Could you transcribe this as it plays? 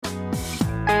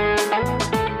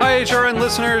HRN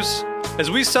listeners.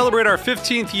 As we celebrate our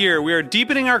 15th year, we are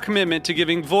deepening our commitment to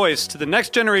giving voice to the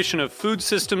next generation of food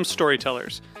systems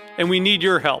storytellers, and we need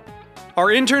your help. Our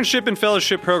internship and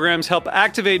fellowship programs help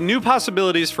activate new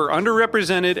possibilities for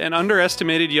underrepresented and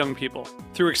underestimated young people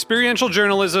through experiential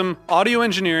journalism, audio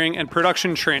engineering, and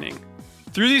production training.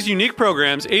 Through these unique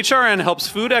programs, HRN helps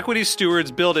food equity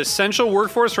stewards build essential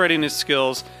workforce readiness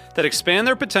skills that expand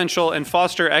their potential and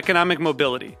foster economic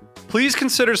mobility. Please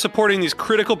consider supporting these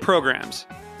critical programs.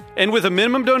 And with a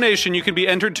minimum donation, you can be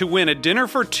entered to win a dinner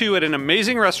for two at an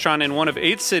amazing restaurant in one of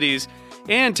 8 cities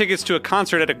and tickets to a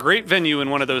concert at a great venue in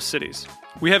one of those cities.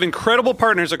 We have incredible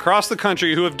partners across the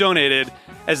country who have donated,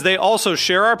 as they also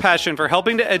share our passion for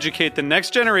helping to educate the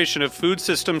next generation of food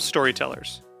systems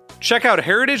storytellers. Check out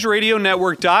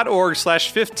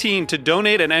heritageradionetwork.org/15 to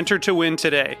donate and enter to win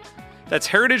today. That's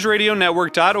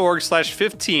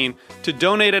heritageradionetwork.org/15 to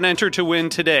donate and enter to win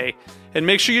today. And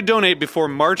make sure you donate before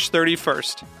March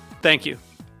 31st. Thank you.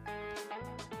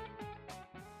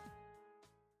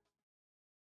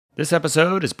 This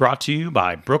episode is brought to you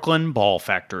by Brooklyn Ball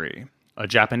Factory, a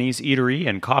Japanese eatery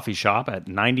and coffee shop at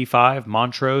 95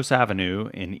 Montrose Avenue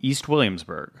in East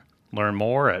Williamsburg. Learn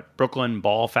more at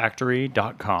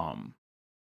brooklynballfactory.com.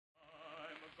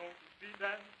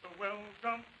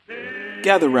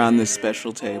 Gather round this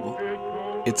special table.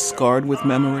 It's scarred with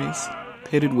memories,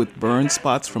 pitted with burn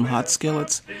spots from hot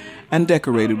skillets, and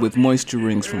decorated with moisture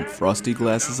rings from frosty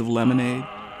glasses of lemonade,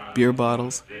 beer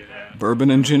bottles, bourbon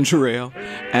and ginger ale,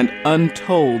 and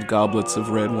untold goblets of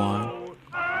red wine.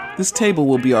 This table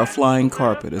will be our flying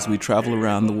carpet as we travel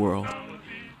around the world.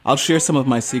 I'll share some of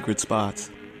my secret spots.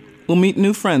 We'll meet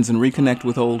new friends and reconnect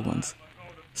with old ones.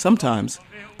 Sometimes,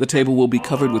 the table will be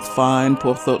covered with fine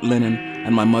Porthot linen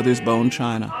and my mother's bone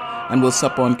china, and we'll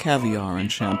sup on caviar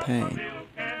and champagne.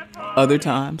 Other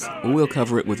times, we'll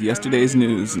cover it with yesterday's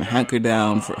news and hanker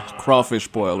down for a crawfish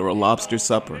boil or a lobster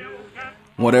supper.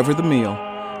 Whatever the meal,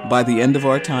 by the end of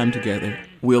our time together,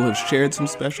 we'll have shared some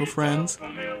special friends,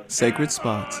 sacred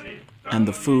spots, and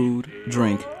the food,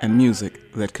 drink, and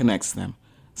music that connects them.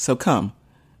 So come,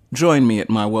 join me at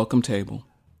my welcome table.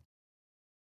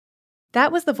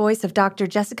 That was the voice of Dr.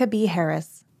 Jessica B.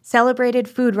 Harris, celebrated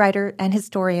food writer and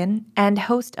historian, and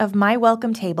host of My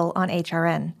Welcome Table on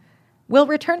HRN. We'll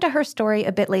return to her story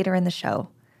a bit later in the show.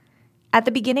 At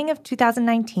the beginning of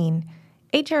 2019,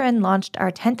 HRN launched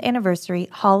our 10th anniversary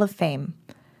Hall of Fame.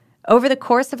 Over the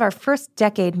course of our first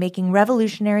decade making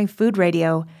revolutionary food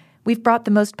radio, we've brought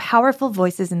the most powerful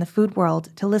voices in the food world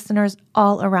to listeners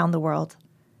all around the world.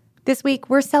 This week,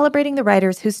 we're celebrating the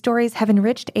writers whose stories have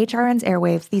enriched HRN's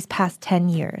airwaves these past 10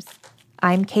 years.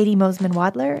 I'm Katie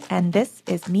Mosman-Wadler, and this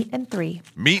is Meat and Three.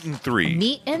 Meat and Three.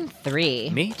 Meat and Three.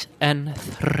 Meat and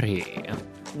Three.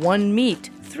 One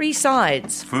meat, 3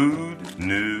 sides. Food,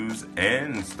 news,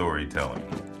 and storytelling.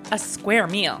 A square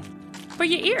meal. For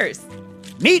your ears.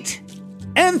 Meat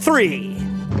and Three.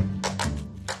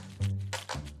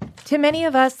 To many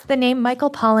of us, the name Michael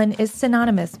Pollan is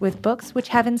synonymous with books which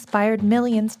have inspired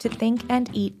millions to think and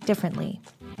eat differently.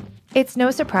 It's no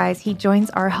surprise he joins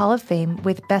our Hall of Fame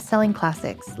with best-selling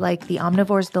classics like The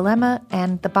Omnivore's Dilemma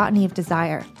and The Botany of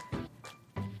Desire.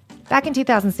 Back in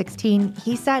 2016,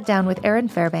 he sat down with Aaron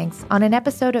Fairbanks on an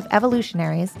episode of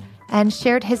Evolutionaries and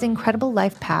shared his incredible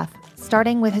life path,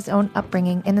 starting with his own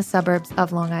upbringing in the suburbs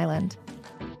of Long Island.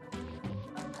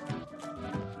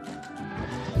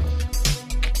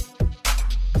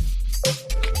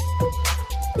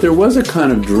 There was a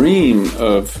kind of dream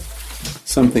of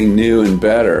something new and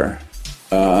better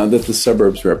that the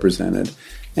suburbs represented.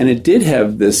 And it did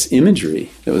have this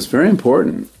imagery that was very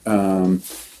important. There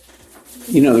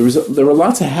were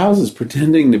lots of houses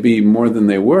pretending to be more than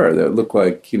they were that looked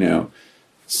like,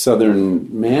 southern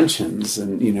mansions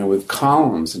and, with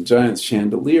columns and giant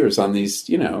chandeliers on these,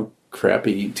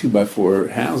 crappy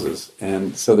 2x4 houses.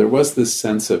 And so there was this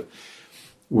sense of,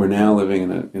 we're now living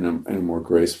in a more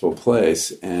graceful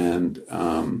place, and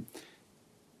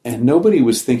nobody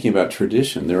was thinking about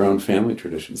tradition, their own family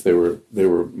traditions. They were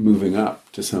moving up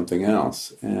to something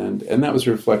else, and that was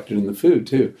reflected in the food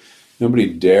too. Nobody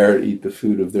dared eat the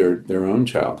food of their own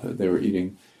childhood. They were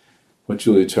eating what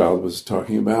Julia Child was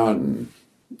talking about, and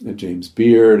James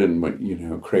Beard, and what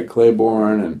Craig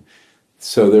Claiborne, and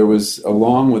so there was,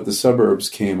 along with the suburbs,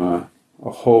 came a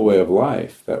whole way of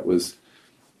life that was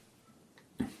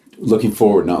looking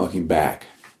forward, not looking back,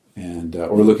 and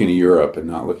or looking to Europe and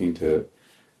not looking to,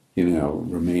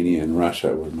 Romania and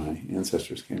Russia, where my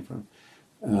ancestors came from.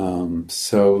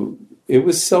 So it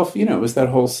was it was that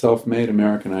whole self-made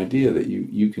American idea that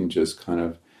you can just kind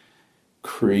of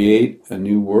create a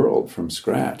new world from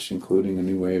scratch, including a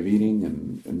new way of eating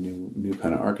and new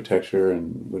kind of architecture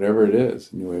and whatever it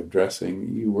is, a new way of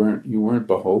dressing, you weren't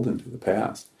beholden to the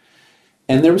past.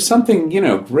 And there was something,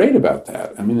 great about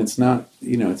that. I mean, it's not,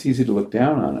 it's easy to look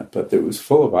down on it, but it was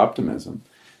full of optimism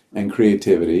and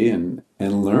creativity and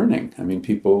learning. I mean,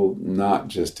 people not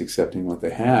just accepting what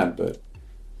they had,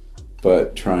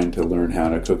 but trying to learn how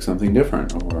to cook something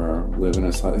different or live in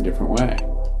a slightly different way.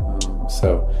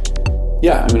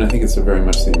 I think it's very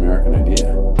much the American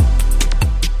idea.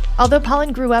 Although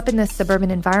Pollan grew up in this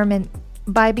suburban environment,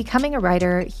 by becoming a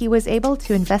writer, he was able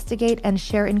to investigate and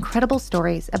share incredible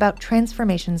stories about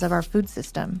transformations of our food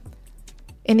system.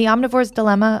 In The Omnivore's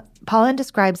Dilemma, Pollan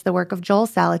describes the work of Joel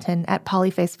Salatin at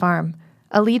Polyface Farm,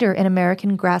 a leader in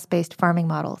American grass-based farming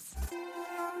models.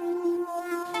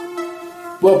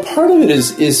 Well, part of it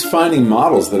is finding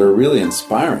models that are really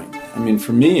inspiring. I mean,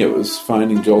 for me, it was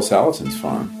finding Joel Salatin's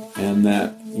farm, and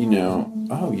that, you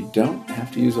don't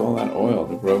have to use all that oil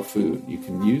to grow food. You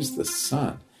can use the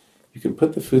sun. You can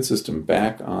put the food system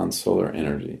back on solar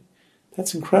energy.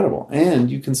 That's incredible. And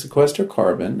you can sequester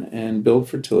carbon and build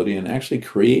fertility and actually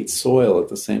create soil at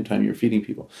the same time you're feeding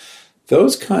people.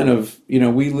 Those kind of,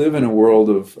 we live in a world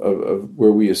of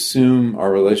where we assume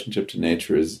our relationship to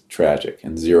nature is tragic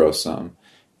and zero-sum,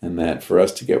 and that for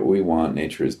us to get what we want,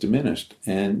 nature is diminished.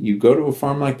 And you go to a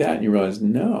farm like that and you realize,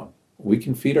 no, we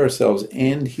can feed ourselves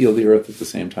and heal the earth at the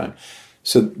same time.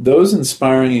 So those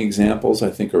inspiring examples, I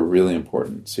think, are really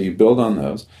important. So you build on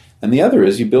those. And the other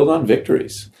is you build on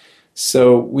victories.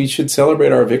 So we should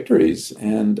celebrate our victories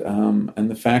and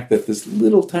the fact that this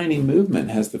little tiny movement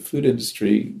has the food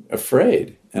industry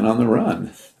afraid and on the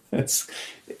run.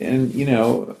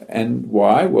 And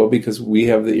why? Well, because we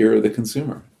have the ear of the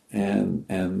consumer, and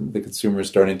the consumer is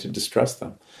starting to distrust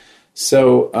them.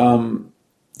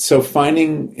 So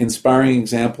finding inspiring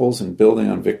examples and building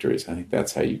on victories, I think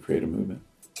that's how you create a movement.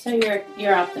 So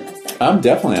you're optimistic. I'm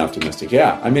definitely optimistic,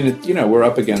 yeah. I mean, we're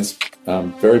up against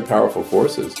very powerful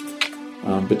forces,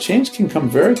 but change can come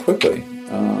very quickly.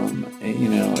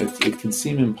 It can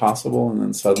seem impossible, and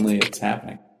then suddenly it's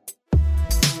happening.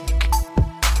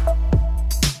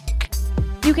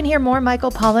 You can hear more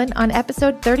Michael Pollan on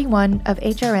episode 31 of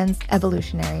HRN's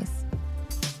Evolutionaries.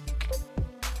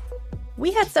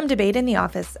 We had some debate in the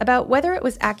office about whether it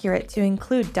was accurate to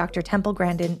include Dr. Temple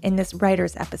Grandin in this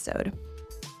writer's episode.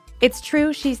 It's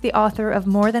true she's the author of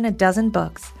more than a dozen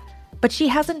books, but she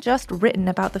hasn't just written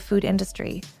about the food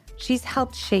industry. She's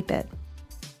helped shape it.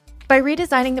 By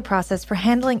redesigning the process for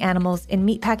handling animals in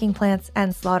meatpacking plants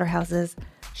and slaughterhouses,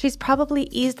 she's probably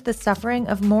eased the suffering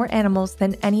of more animals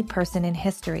than any person in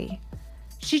history.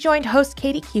 She joined host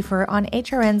Katie Kiefer on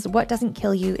HRN's What Doesn't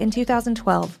Kill You in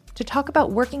 2012 to talk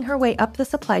about working her way up the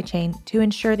supply chain to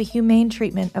ensure the humane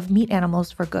treatment of meat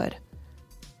animals for good.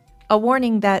 A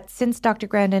warning that since Dr.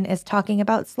 Grandin is talking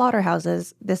about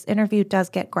slaughterhouses, this interview does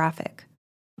get graphic.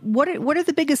 What are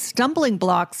the biggest stumbling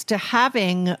blocks to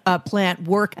having a plant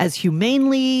work as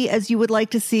humanely as you would like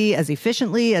to see, as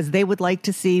efficiently as they would like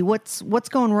to see? What's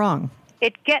going wrong?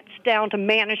 It gets down to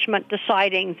management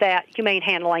deciding that humane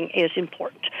handling is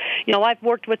important. I've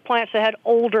worked with plants that had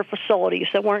older facilities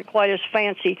that weren't quite as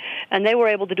fancy, and they were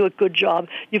able to do a good job.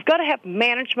 You've got to have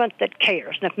management that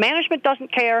cares. And if management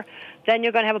doesn't care, then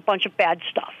you're going to have a bunch of bad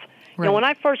stuff. Right. When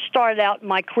I first started out in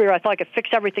my career, I thought I could fix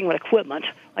everything with equipment.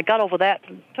 I got over that.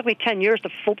 It took me 10 years to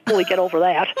fully get over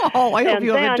that. I hope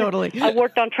you have it totally. I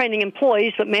worked on training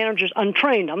employees, but managers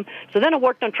untrained them. So then I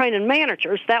worked on training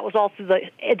managers. That was all through the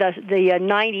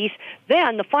 90s.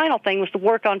 Then the final thing was to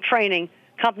work on training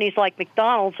companies like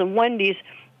McDonald's and Wendy's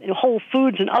and Whole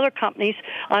Foods and other companies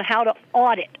on how to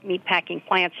audit meatpacking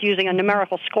plants using a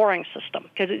numerical scoring system,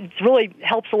 because it really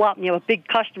helps a lot when you have a big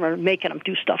customer making them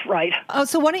do stuff right.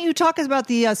 So why don't you talk about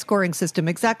the scoring system?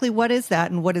 Exactly what is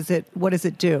that, and what does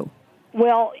it do?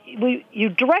 Well, you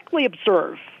directly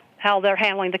observe how they're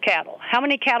handling the cattle. How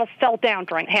many cattle fell down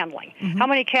during handling? Mm-hmm. How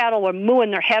many cattle were mooing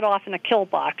their head off in a kill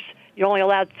box? You're only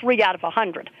allowed 3 out of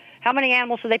 100. How many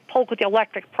animals do they poke with the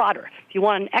electric prodder? If you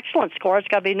want an excellent score, it's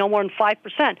got to be no more than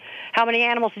 5%. How many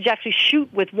animals did you actually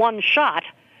shoot with one shot?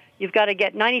 You've got to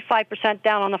get 95%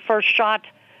 down on the first shot,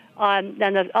 then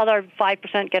the other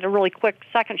 5% get a really quick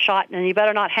second shot, and you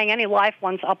better not hang any live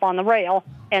ones up on the rail.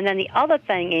 And then the other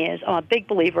thing is, I'm a big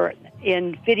believer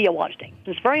in video auditing.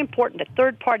 It's very important that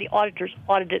third-party auditors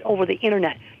audit it over the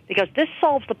Internet, because this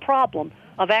solves the problem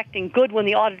of acting good when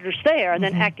the auditor's there and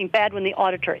then acting bad when the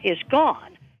auditor is gone.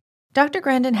 Dr.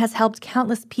 Grandin has helped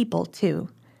countless people, too.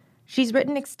 She's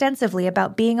written extensively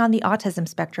about being on the autism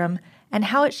spectrum and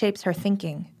how it shapes her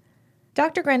thinking.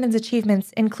 Dr. Grandin's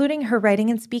achievements, including her writing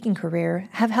and speaking career,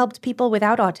 have helped people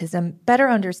without autism better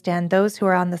understand those who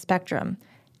are on the spectrum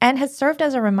and has served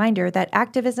as a reminder that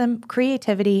activism,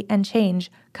 creativity, and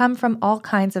change come from all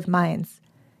kinds of minds.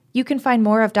 You can find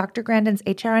more of Dr. Grandin's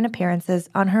HRN appearances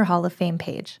on her Hall of Fame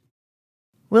page.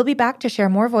 We'll be back to share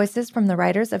more voices from the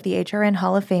writers of the HRN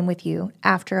Hall of Fame with you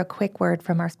after a quick word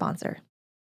from our sponsor.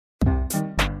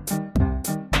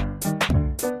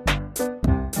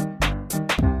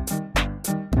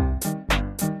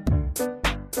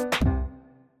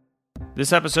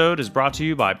 This episode is brought to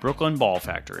you by Brooklyn Ball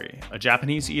Factory, a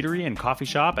Japanese eatery and coffee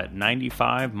shop at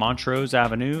 95 Montrose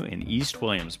Avenue in East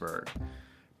Williamsburg.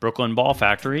 Brooklyn Ball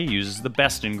Factory uses the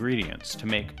best ingredients to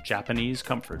make Japanese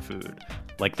comfort food,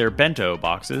 like their bento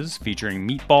boxes featuring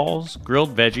meatballs,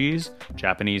 grilled veggies,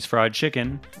 Japanese fried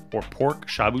chicken, or pork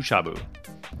shabu-shabu.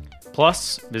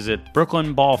 Plus, visit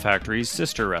Brooklyn Ball Factory's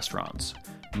sister restaurants,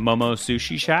 Momo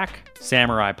Sushi Shack,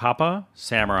 Samurai Papa,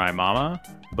 Samurai Mama,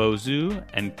 Bozu,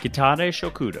 and Kitade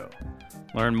Shokudo.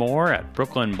 Learn more at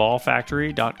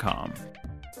brooklynballfactory.com.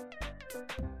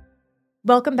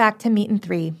 Welcome back to Meat and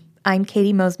Three. I'm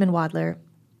Katie Mosman-Wadler.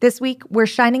 This week, we're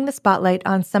shining the spotlight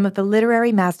on some of the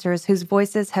literary masters whose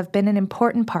voices have been an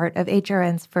important part of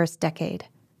HRN's first decade.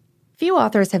 Few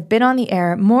authors have been on the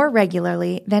air more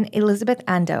regularly than Elizabeth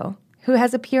Ando, who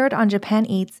has appeared on Japan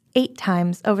Eats 8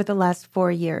 times over the last 4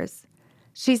 years.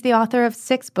 She's the author of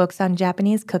 6 books on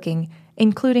Japanese cooking,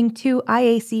 including 2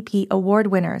 IACP award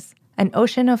winners, An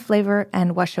Ocean of Flavor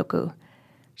and Washoku.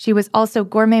 She was also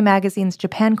Gourmet Magazine's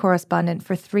Japan correspondent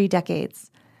for 3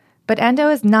 decades. But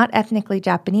Ando is not ethnically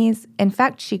Japanese. In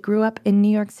fact, she grew up in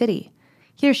New York City.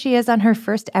 Here she is on her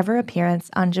first ever appearance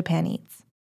on Japan Eats.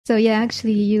 So yeah,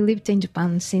 actually you lived in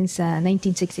Japan since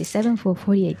 1967 for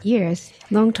 48 years.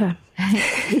 Long time.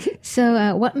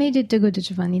 So what made you to go to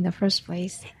Japan in the first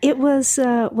place? It was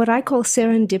what I call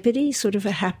serendipity, sort of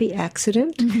a happy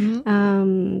accident.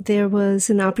 Mm-hmm. There was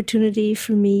an opportunity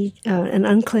for me, an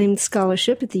unclaimed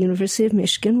scholarship at the University of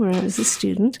Michigan where I was a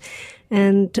student.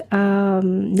 And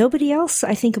nobody else,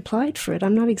 I think, applied for it.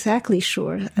 I'm not exactly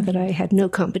sure that I had no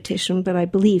competition, but I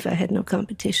believe I had no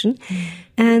competition.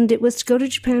 And it was to go to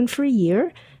Japan for a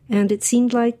year, and it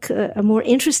seemed like a more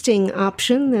interesting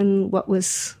option than what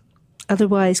was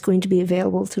otherwise going to be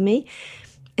available to me.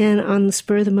 And on the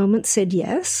spur of the moment said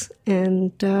yes,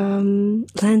 and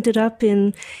landed up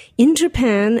in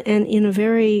Japan and in a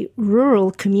very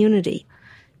rural community.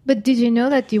 But did you know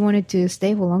that you wanted to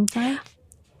stay for a long time?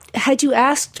 Had you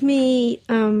asked me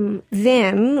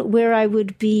then where I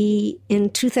would be in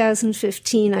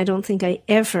 2015, I don't think I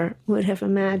ever would have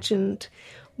imagined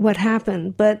what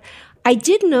happened. But I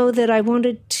did know that I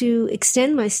wanted to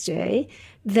extend my stay,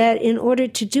 that in order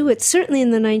to do it, certainly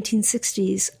in the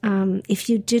 1960s, if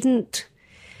you didn't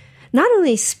not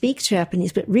only speak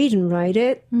Japanese, but read and write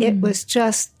it, it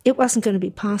wasn't going to be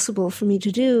possible for me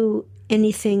to do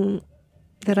anything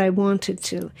that I wanted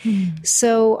to.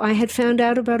 So I had found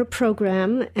out about a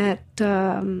program at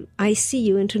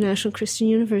ICU, International Christian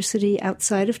University,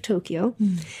 outside of Tokyo,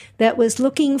 that was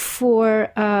looking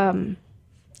for, I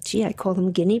call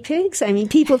them guinea pigs. I mean,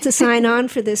 people to sign on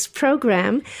for this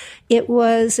program. It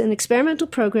was an experimental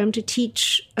program to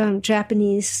teach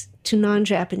Japanese to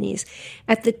non-Japanese.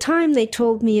 At the time, they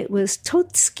told me it was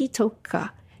Totsuki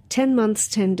Toka, 10 months,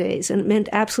 10 days, and it meant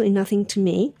absolutely nothing to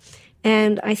me.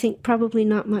 And I think probably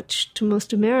not much to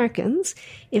most Americans.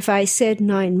 If I said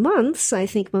 9 months, I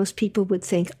think most people would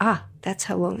think, that's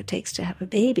how long it takes to have a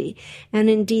baby. And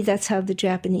indeed, that's how the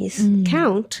Japanese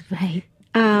count, right,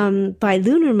 by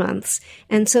lunar months.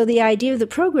 And so the idea of the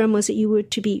program was that you were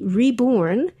to be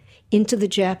reborn into the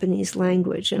Japanese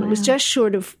language. And it was just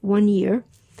short of 1 year.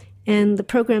 And the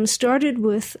program started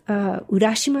with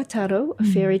Urashima Taro, a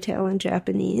fairy tale in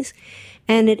Japanese.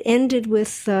 And it ended with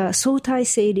Soutai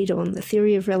Seiriron, the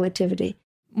theory of relativity.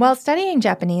 While studying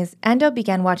Japanese, Ando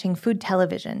began watching food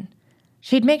television.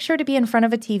 She'd make sure to be in front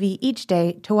of a TV each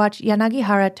day to watch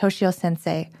Yanagihara Toshio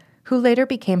Sensei, who later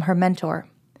became her mentor.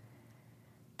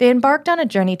 They embarked on a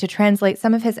journey to translate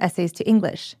some of his essays to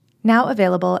English, now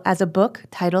available as a book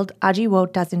titled Aji wo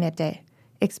Tazunete,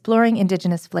 Exploring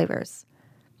Indigenous Flavors.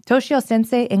 Toshio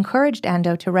Sensei encouraged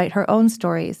Ando to write her own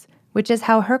stories, which is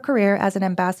how her career as an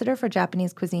ambassador for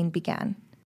Japanese cuisine began.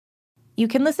 You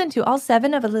can listen to all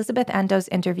 7 of Elizabeth Ando's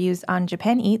interviews on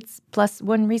Japan Eats, plus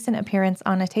one recent appearance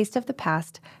on A Taste of the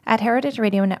Past at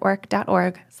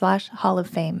heritageradionetwork.org/Hall of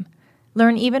Fame.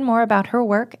 Learn even more about her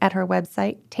work at her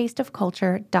website,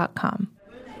 tasteofculture.com.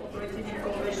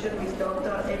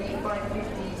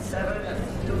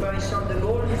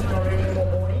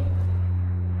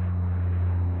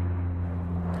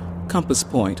 Compass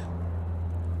Point,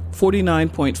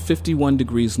 49.51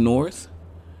 degrees north,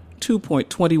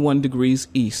 2.21 degrees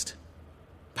east,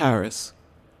 Paris,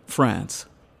 France.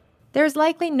 There's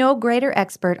likely no greater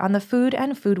expert on the food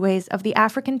and foodways of the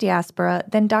African diaspora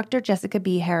than Dr. Jessica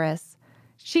B. Harris.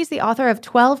 She's the author of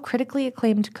 12 critically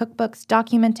acclaimed cookbooks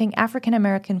documenting African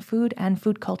American food and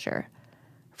food culture.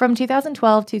 From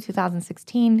 2012 to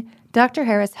 2016, Dr.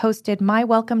 Harris hosted My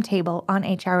Welcome Table on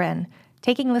HRN,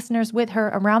 taking listeners with her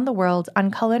around the world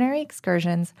on culinary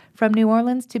excursions from New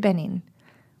Orleans to Benin.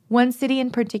 One city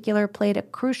in particular played a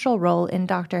crucial role in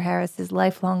Dr. Harris's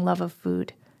lifelong love of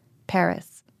food: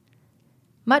 Paris.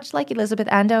 Much like Elizabeth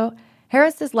Ando,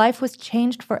 Harris's life was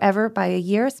changed forever by a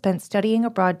year spent studying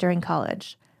abroad during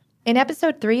college. In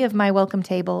episode 3 of My Welcome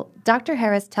Table, Dr.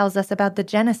 Harris tells us about the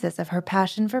genesis of her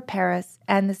passion for Paris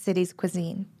and the city's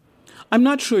cuisine. I'm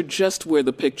not sure just where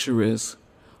the picture is.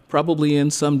 Probably in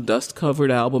some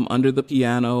dust-covered album under the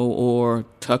piano or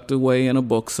tucked away in a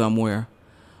book somewhere.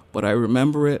 But I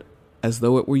remember it as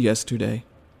though it were yesterday.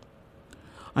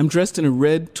 I'm dressed in a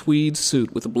red tweed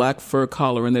suit with a black fur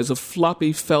collar, and there's a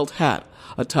floppy felt hat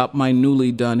atop my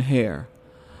newly done hair.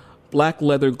 Black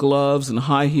leather gloves and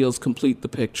high heels complete the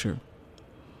picture.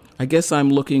 I guess I'm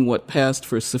looking what passed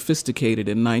for sophisticated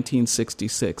in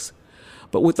 1966.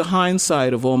 But with the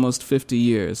hindsight of almost 50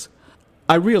 years,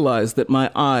 I realize that my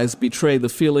eyes betray the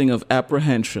feeling of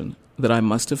apprehension that I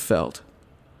must have felt.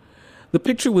 The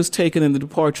picture was taken in the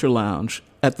departure lounge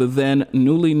at the then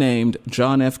newly named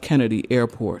John F. Kennedy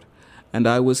Airport, and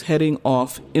I was heading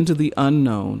off into the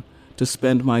unknown to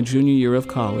spend my junior year of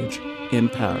college in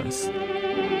Paris.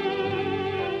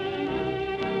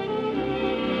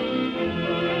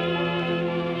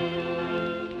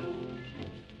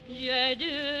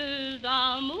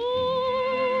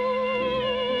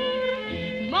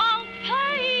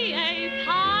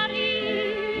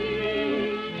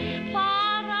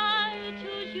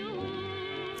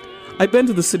 I'd been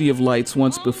to the City of Lights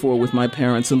once before with my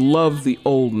parents and loved the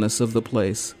oldness of the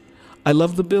place. I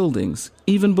loved the buildings,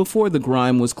 even before the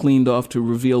grime was cleaned off to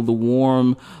reveal the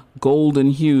warm,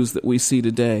 golden hues that we see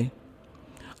today.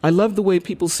 I loved the way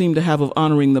people seemed to have of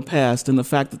honoring the past and the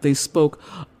fact that they spoke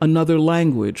another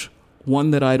language,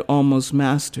 one that I'd almost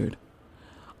mastered.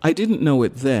 I didn't know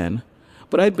it then,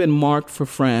 but I'd been marked for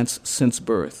France since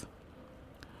birth.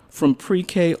 From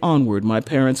pre-K onward, my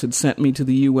parents had sent me to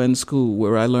the UN school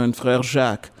where I learned Frère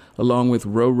Jacques along with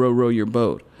Row, Row, Row Your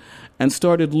Boat, and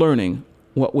started learning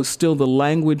what was still the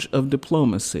language of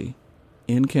diplomacy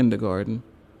in kindergarten.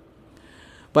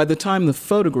 By the time the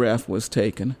photograph was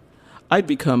taken, I'd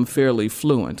become fairly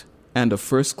fluent and a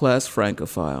first-class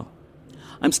Francophile.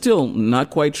 I'm still not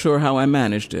quite sure how I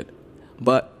managed it,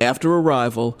 but after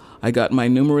arrival, I got my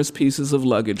numerous pieces of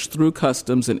luggage through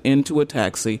customs and into a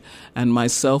taxi, and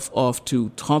myself off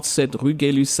to 37 Rue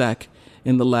Gay-Lussac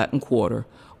in the Latin Quarter,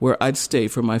 where I'd stay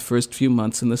for my first few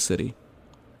months in the city.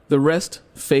 The rest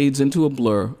fades into a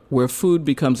blur, where food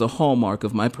becomes a hallmark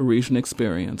of my Parisian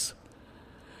experience.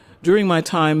 During my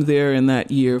time there in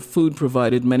that year, food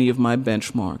provided many of my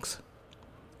benchmarks.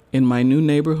 In my new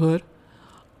neighborhood,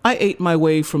 I ate my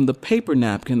way from the paper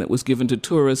napkin that was given to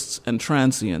tourists and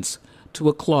transients to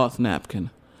a cloth napkin,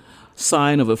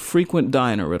 sign of a frequent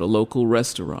diner at a local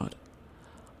restaurant.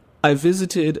 I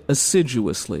visited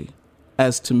assiduously,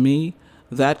 as to me,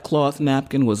 that cloth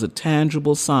napkin was a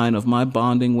tangible sign of my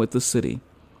bonding with the city.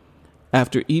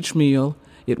 After each meal,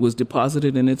 it was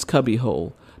deposited in its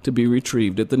cubbyhole to be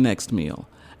retrieved at the next meal,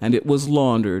 and it was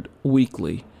laundered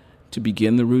weekly to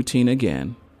begin the routine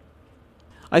again.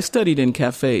 I studied in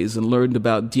cafes and learned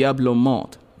about Diablo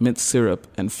Mont, mint syrup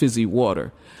and fizzy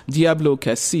water, Diablo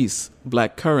Cassis,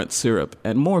 black currant syrup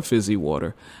and more fizzy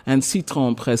water, and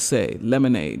Citron Pressé,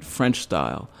 lemonade, French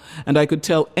style, and I could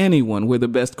tell anyone where the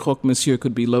best croque monsieur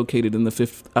could be located in the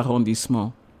 5th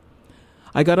arrondissement.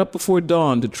 I got up before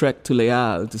dawn to trek to Les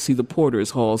Halles to see the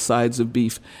porters haul sides of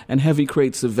beef and heavy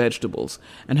crates of vegetables,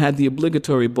 and had the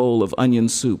obligatory bowl of onion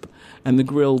soup and the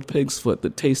grilled pig's foot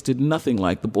that tasted nothing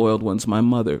like the boiled ones my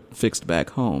mother fixed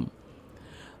back home.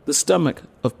 The stomach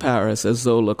of Paris, as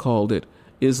Zola called it,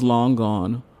 is long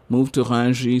gone, moved to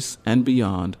Rungis and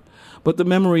beyond, but the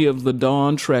memory of the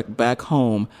dawn trek back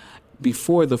home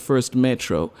before the first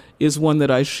metro is one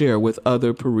that I share with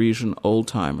other Parisian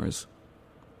old-timers.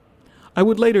 I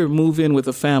would later move in with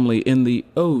a family in the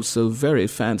oh-so-very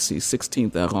fancy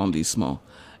 16th arrondissement,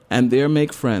 and there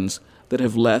make friends that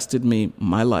have lasted me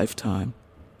my lifetime.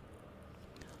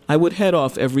 I would head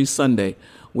off every Sunday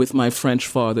with my French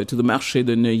father to the Marché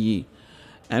de Neuilly,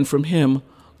 and from him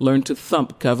learn to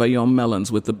thump Cavaillon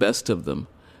melons with the best of them,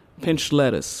 pinch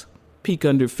lettuce, peek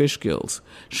under fish gills,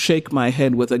 shake my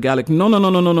head with a Gallic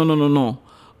no,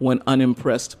 when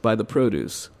unimpressed by the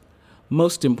produce.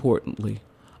 Most importantly,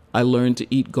 I learned to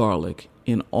eat garlic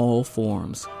in all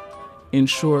forms. In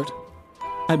short,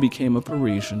 I became a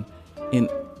Parisian in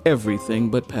everything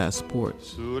but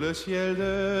passports. You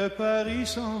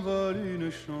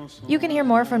can hear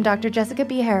more from Dr. Jessica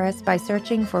B. Harris by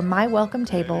searching for My Welcome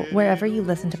Table wherever you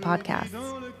listen to podcasts.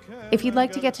 If you'd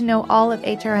like to get to know all of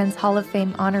HRN's Hall of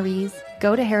Fame honorees,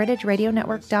 go to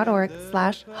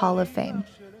heritageradionetwork.org/Hall of Fame.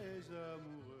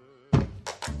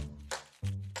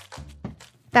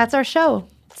 That's our show.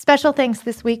 Special thanks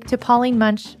this week to Pauline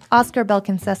Munch, Oscar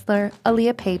Belkin-Sessler,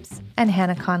 Aaliyah Papes, and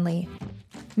Hannah Conley.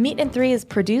 Meat and Three is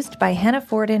produced by Hannah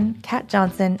Forden, Kat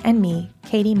Johnson, and me,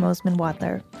 Katie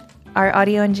Mosman-Wadler. Our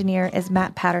audio engineer is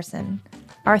Matt Patterson.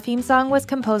 Our theme song was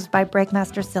composed by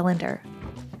Breakmaster Cylinder.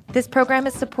 This program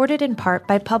is supported in part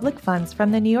by public funds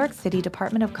from the New York City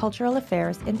Department of Cultural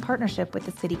Affairs in partnership with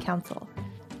the City Council.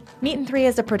 Meat and Three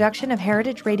is a production of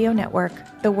Heritage Radio Network,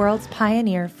 the world's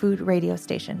pioneer food radio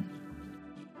station.